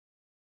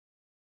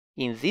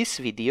In this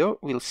video,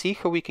 we'll see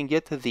how we can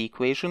get the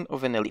equation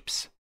of an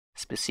ellipse,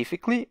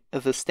 specifically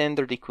the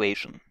standard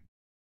equation.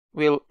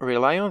 We'll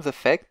rely on the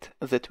fact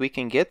that we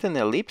can get an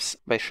ellipse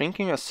by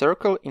shrinking a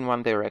circle in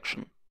one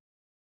direction.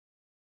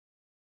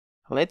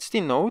 Let's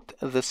denote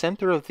the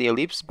center of the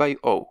ellipse by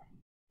O,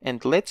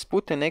 and let's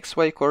put an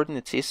xy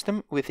coordinate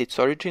system with its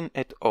origin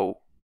at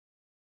O.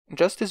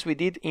 Just as we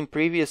did in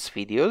previous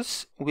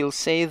videos, we'll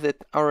say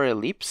that our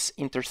ellipse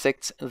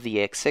intersects the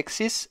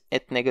x-axis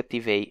at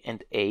 -a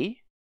and a,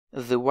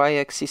 the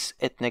y-axis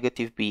at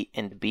 -b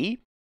and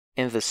b,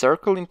 and the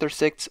circle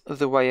intersects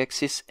the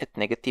y-axis at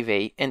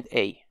 -a and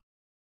a.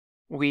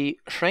 We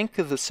shrank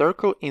the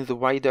circle in the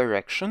y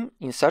direction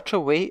in such a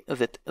way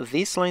that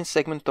this line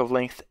segment of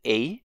length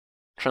a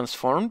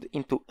transformed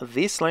into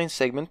this line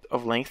segment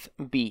of length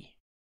b,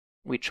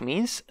 which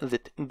means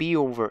that b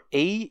over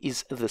a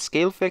is the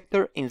scale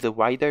factor in the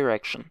y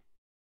direction.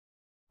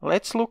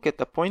 Let's look at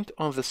a point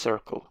on the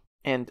circle,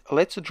 and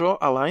let's draw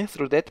a line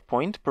through that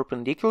point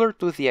perpendicular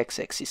to the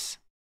x-axis.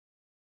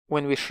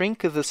 When we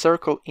shrink the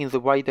circle in the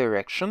y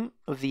direction,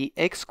 the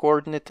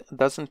x-coordinate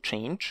doesn't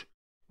change,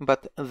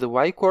 but the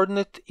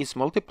y-coordinate is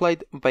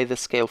multiplied by the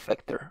scale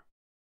factor.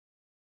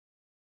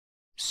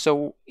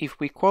 So, if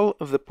we call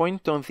the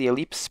point on the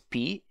ellipse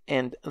P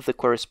and the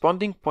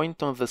corresponding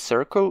point on the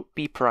circle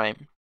P',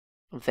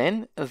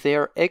 then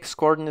their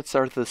x-coordinates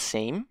are the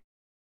same,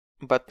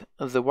 but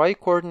the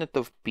y-coordinate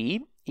of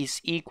P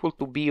is equal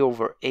to b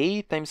over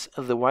a times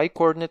the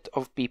y-coordinate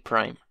of P'.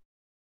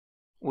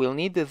 We'll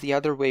need the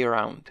other way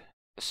around,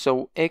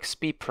 so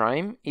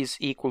xp' is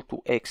equal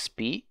to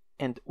xp,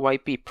 and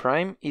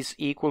yp' is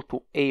equal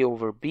to a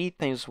over b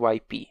times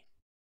yp.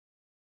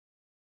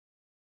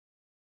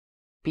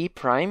 P'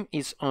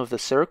 is on the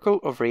circle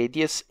of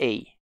radius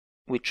a,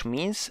 which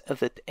means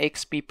that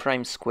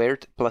xp'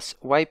 squared plus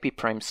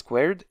yp'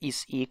 squared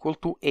is equal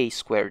to a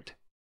squared.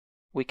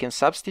 We can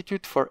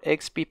substitute for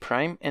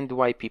xp' and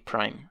yp',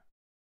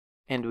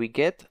 and we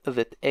get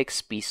that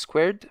xp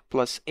squared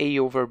plus a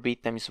over b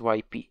times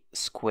yp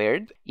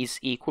squared is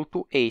equal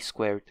to a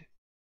squared.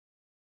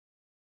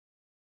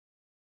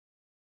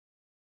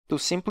 To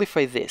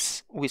simplify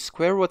this, we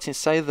square what's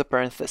inside the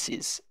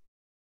parentheses,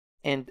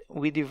 and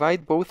we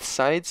divide both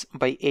sides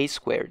by a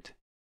squared,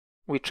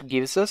 which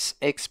gives us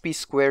xp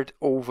squared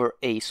over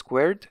a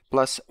squared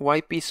plus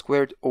yp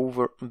squared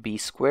over b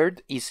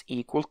squared is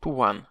equal to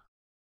 1.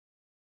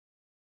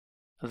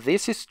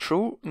 This is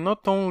true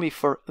not only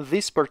for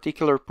this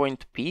particular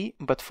point P,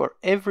 but for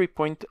every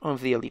point on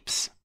the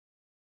ellipse.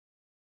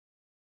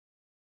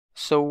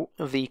 So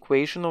the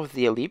equation of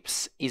the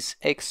ellipse is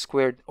x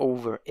squared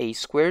over a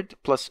squared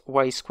plus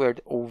y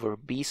squared over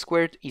b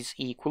squared is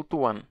equal to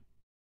 1.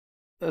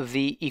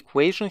 The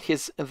equation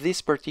has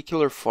this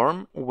particular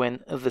form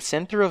when the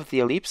center of the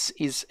ellipse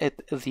is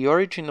at the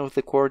origin of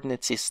the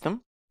coordinate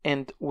system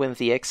and when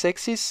the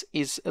x-axis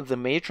is the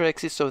major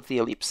axis of the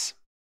ellipse.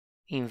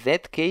 In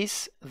that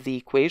case, the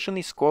equation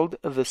is called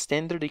the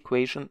standard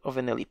equation of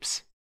an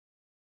ellipse.